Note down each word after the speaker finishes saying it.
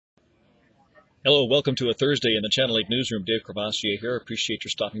Hello, welcome to a Thursday in the Channel 8 newsroom. Dave Courvoisier here. Appreciate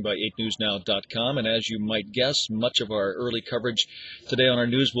your stopping by 8NewsNow.com. And as you might guess, much of our early coverage today on our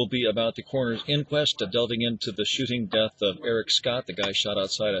news will be about the coroner's inquest, delving into the shooting death of Eric Scott, the guy shot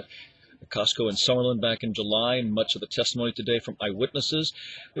outside a Costco in Summerlin back in July, and much of the testimony today from eyewitnesses.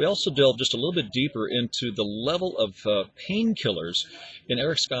 We also delve just a little bit deeper into the level of painkillers in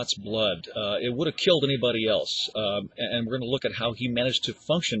Eric Scott's blood. It would have killed anybody else, and we're going to look at how he managed to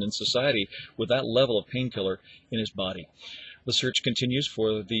function in society with that level of painkiller in his body. The search continues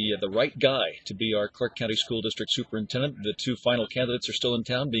for the right guy to be our Clark County School District Superintendent. The two final candidates are still in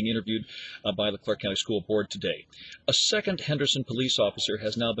town, being interviewed by the Clark County School Board today. A second Henderson police officer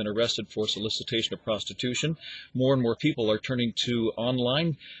has now been arrested for solicitation of prostitution. More and more people are turning to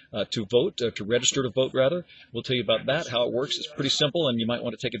online to vote, to register to vote, rather. We'll tell you about that, how it works. It's pretty simple, and you might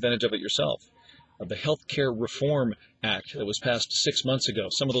want to take advantage of it yourself. The Health Care Reform Act that was passed 6 months ago.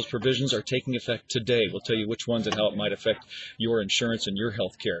 Some of those provisions are taking effect today. We'll tell you which ones and how it might affect your insurance and your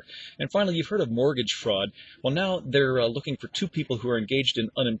health care. And finally, you've heard of mortgage fraud. Well, now they're looking for two people who are engaged in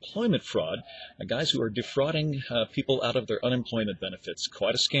unemployment fraud, guys who are defrauding people out of their unemployment benefits.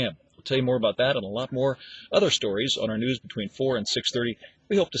 Quite a scam. We'll tell you more about that and a lot more other stories on our news between 4 and 6:30.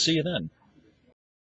 We hope to see you then.